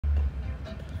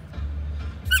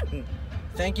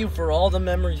Thank you for all the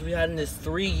memories we had in this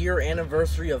 3-year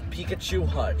anniversary of Pikachu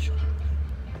Hutch.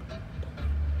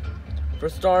 For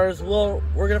stars, well,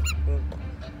 we're gonna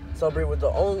celebrate with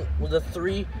the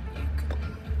 3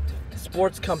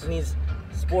 sports companies,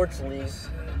 sports leagues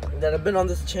that have been on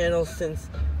this channel since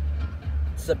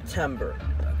September.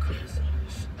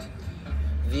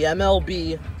 The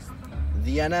MLB,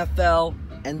 the NFL,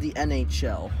 and the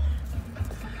NHL.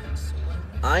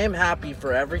 I am happy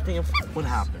for everything what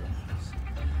happened.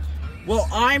 Well,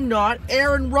 I'm not.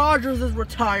 Aaron Rodgers is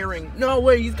retiring. No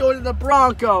way, he's going to the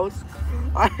Broncos.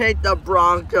 I hate the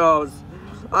Broncos.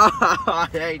 I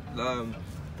hate them.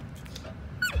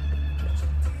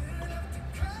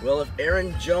 Well, if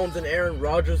Aaron Jones and Aaron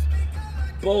Rodgers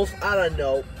both, I don't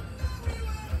know,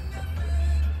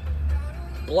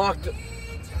 blocked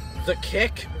the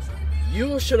kick,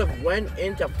 you should have went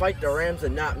in to fight the Rams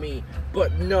and not me.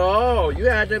 But no, you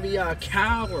had to be a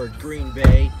coward, Green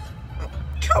Bay.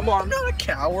 Come on, I'm not a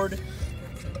coward.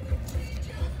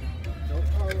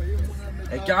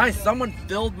 Hey guys, someone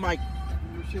filled my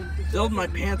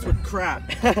pants with crap.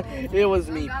 It was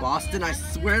me, Boston. I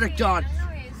swear to God.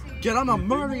 Get, I'm gonna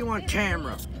murder you on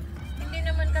camera.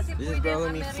 This is about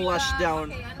letting me flush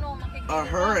down a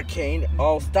hurricane.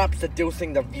 Oh, stop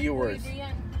seducing the viewers.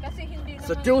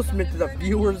 Seducement to the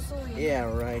viewers. Yeah,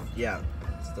 right. Yeah.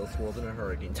 Still swirled in a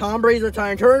hurricane. Tom Brady's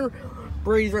retiring. Turn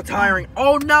Brady's retiring.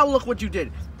 Oh, now look what you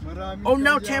did. Oh,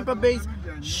 now Tampa Bay's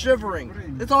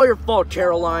shivering. It's all your fault,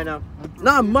 Carolina.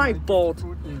 Not my fault.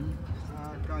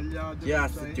 Yeah,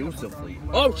 seductively.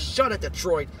 Oh, shut it,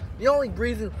 Detroit. The only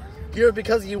reason you're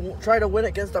because you tried to win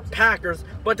against the Packers,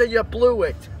 but then you blew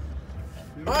it.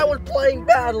 I was playing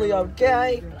badly,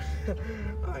 okay?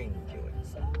 I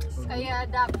knew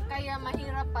it.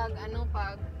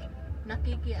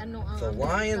 The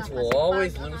Lions will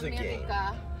always lose a game.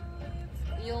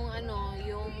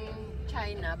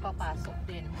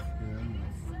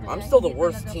 I'm still the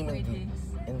worst team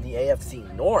in the AFC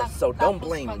North, so don't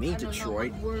blame me,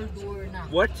 Detroit.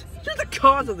 What? You're the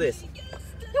cause of this.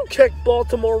 You kicked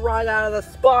Baltimore right out of the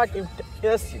spot.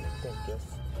 Yes, you think this.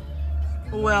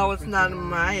 Well, it's not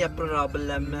my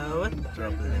problemo.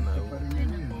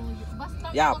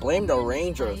 Yeah, blame the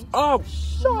Rangers. Oh,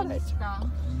 shut it.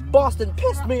 Boston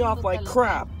pissed me off like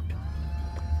crap.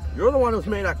 You're the one who's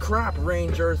made a crap,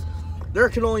 Rangers. There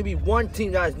can only be one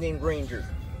team that is named Rangers.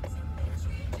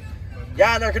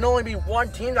 Yeah, there can only be one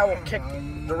team that will kick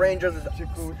the Rangers,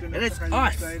 and it's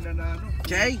us.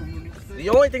 Okay? The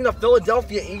only thing the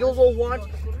Philadelphia Eagles will want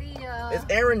is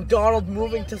Aaron Donald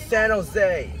moving to San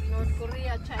Jose.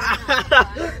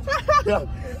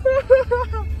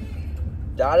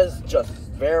 That is just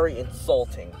very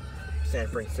insulting, San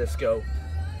Francisco.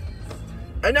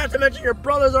 And not to mention your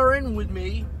brothers are in with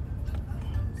me.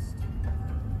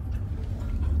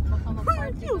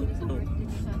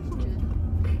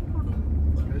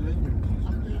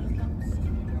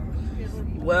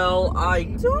 Well, I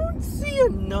don't see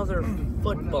another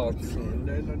football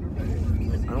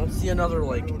team. I don't see another,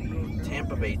 like,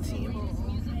 Tampa Bay team.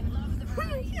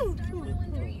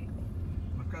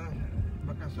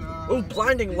 Oh,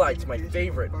 blinding lights, my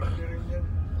favorite.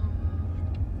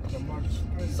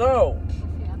 So,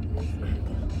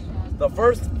 the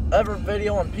first ever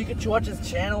video on Pikachu Hutch's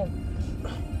channel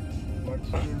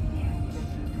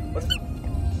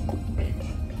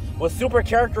was Super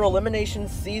Character Elimination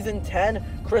Season 10,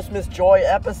 Christmas Joy,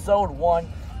 Episode 1,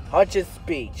 Hutch's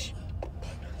Speech.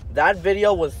 That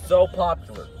video was so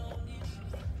popular.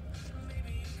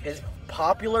 His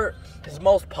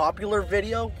most popular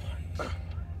video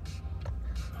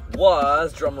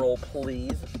was, drumroll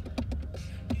please.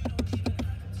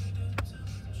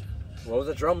 What was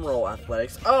the drumroll,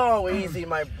 athletics? Oh, easy,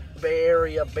 my Bay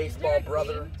Area baseball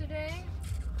brother.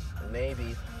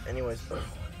 Maybe. Anyways.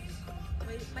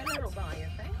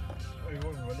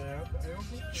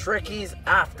 Tricky's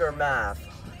Aftermath,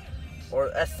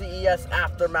 or SCES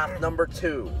Aftermath number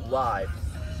 2, live.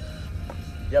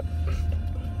 Yep.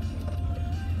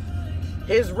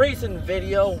 His recent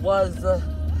video was,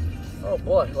 oh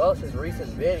boy, what was his recent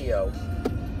video?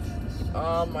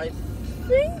 I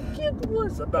think it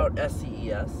was about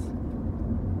SCES. Is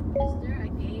there a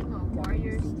game of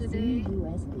Warriors today?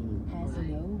 USB has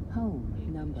no home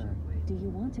number. Do you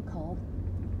want to call?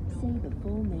 Say the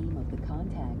full name of the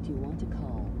contact you want to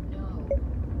call. No.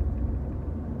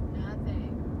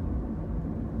 Nothing.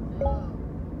 No.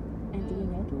 And the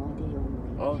Internet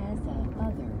only has a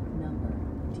other number.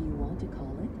 Do you want to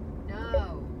call it?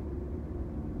 No.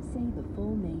 Say the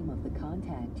full name of the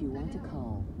contact you want to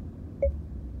call.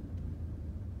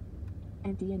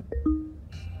 And the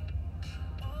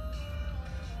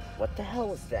What the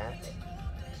hell is that?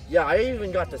 Yeah, I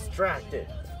even got distracted.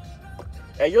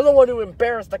 Hey, you're the one who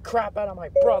embarrassed the crap out of my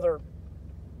brother.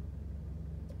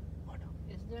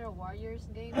 Is there a Warriors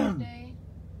game today?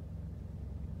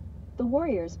 The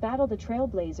Warriors battle the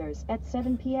Trailblazers at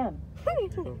 7 p.m.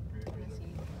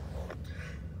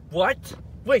 What?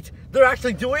 Wait, they're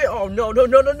actually doing it? Oh, no,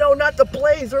 not the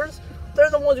Blazers. They're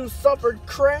the ones who suffered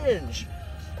cringe.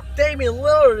 Damian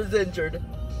Lillard is injured.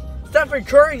 Stephen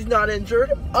Curry's not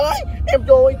injured. I am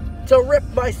going to rip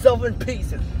myself in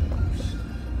pieces.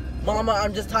 Mama,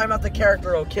 I'm just talking about the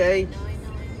character, okay?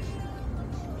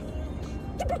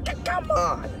 Come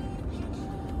on.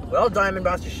 Well,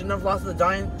 Diamondbacks, you shouldn't have lost to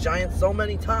the Giants so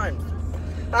many times.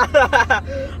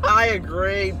 I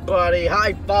agree, buddy.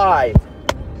 High five.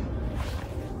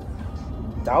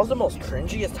 That was the most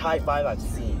cringiest high five I've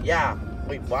seen. Yeah.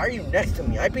 Wait, why are you next to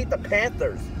me? I beat the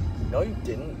Panthers. No, you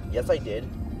didn't. Yes, I did.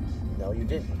 No, you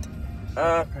didn't.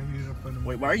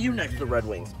 Wait, why are you next to the Red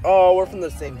Wings? Oh, we're from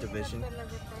the same division.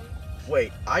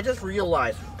 Wait, I just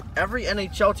realized every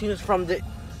NHL team is from the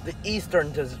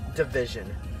Eastern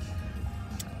Division.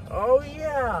 Oh,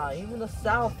 yeah, even the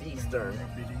Southeastern.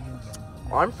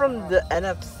 I'm from the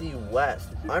NFC West.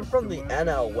 I'm from the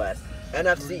NL West.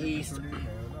 NFC East.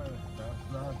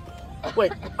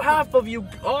 Wait, half of you,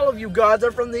 all of you guys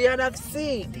are from the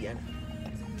NFC.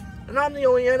 And I'm the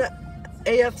only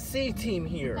AFC team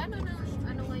here.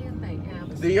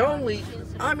 The only,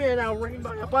 I'm here now ringed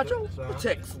by a bunch of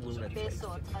ticks, lunatics.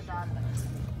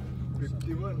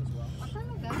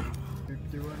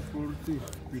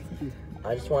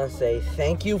 I just want to say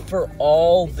thank you for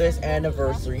all this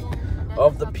anniversary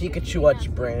of the Pikachu Hutch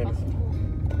brand.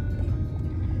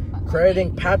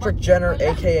 Crediting Patrick Jenner,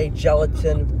 aka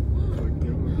Gelatin,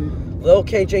 Lil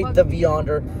KJ the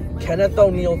Vyonder, Kenneth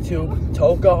O'Neill Tube,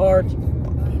 Toca Heart,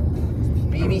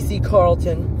 BBC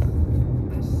Carlton,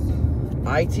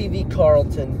 ITV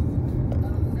Carlton,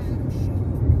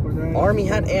 Army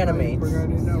Hat Animates,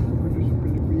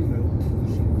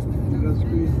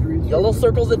 Yellow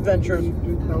Circles Adventures,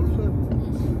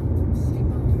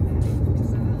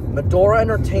 Medora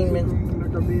Entertainment,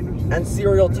 and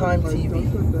Serial Time TV.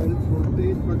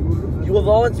 You have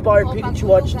all inspired Pikachu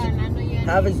Hutch to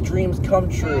have his dreams come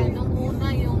true,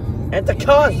 and to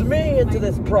cause me into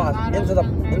this in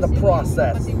the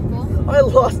process. I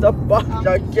lost a bunch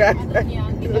again.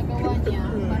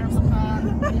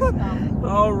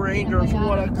 Oh, Rangers,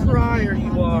 what a crier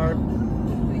you are.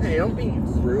 Hey, don't be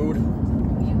rude.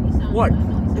 What?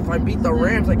 If I beat the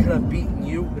Rams, I could have beaten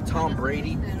you with Tom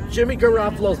Brady. Jimmy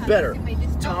Garoppolo's better.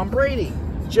 Tom Brady.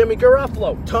 Jimmy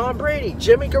Garoppolo. Tom Brady.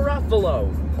 Jimmy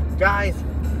Garoppolo. Guys,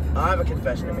 I have a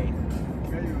confession to make.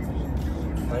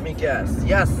 Let me guess.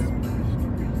 Yes,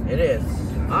 it is.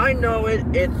 I know it.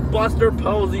 It's Buster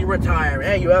Posey retiring.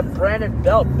 Hey, you have Brandon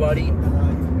Belt, buddy.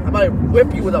 How about I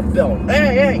whip you with a belt?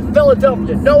 Hey,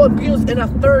 Philadelphia. No abuse in a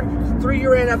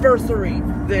three-year anniversary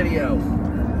video.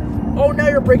 Oh, now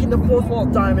you're breaking the fourth wall,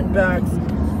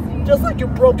 Diamondbacks. Just like you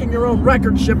broke in your own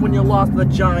record ship when you lost to the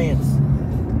Giants.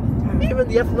 Even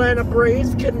the Atlanta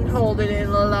Braves couldn't hold it in,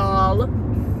 lol.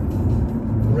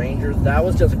 Rangers, that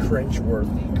was just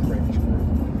cringe-worthy.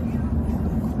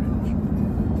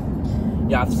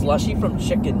 Yeah, Slushy from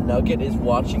Chicken Nugget is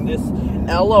watching this.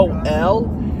 LOL.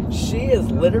 She is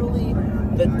literally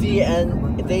the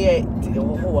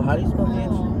how do you spell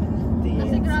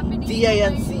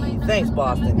DANC. Thanks,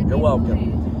 Boston. You're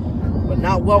welcome. But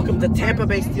not welcome to Tampa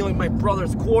Bay stealing my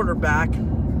brother's quarterback.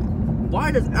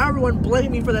 Why does everyone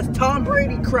blame me for this Tom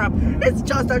Brady crap? It's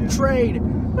just a trade.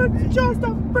 It's just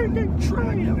a freaking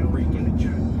trade.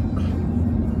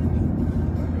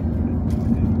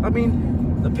 I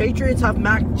mean, the Patriots have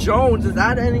Mac Jones. Is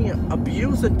that any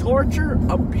abuse and torture?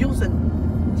 Abuse and...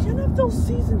 The NFL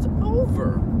season's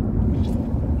over.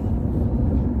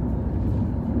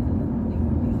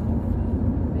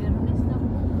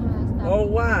 Oh,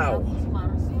 wow.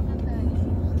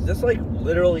 Is this like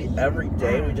literally every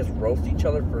day we just roast each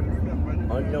other for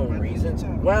unknown reasons?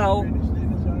 Well,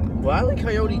 Wile E.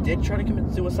 Coyote did try to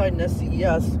commit suicide in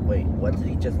SCES. Wait, what did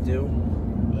he just do?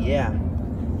 Yeah.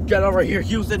 Get over here,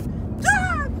 Houston.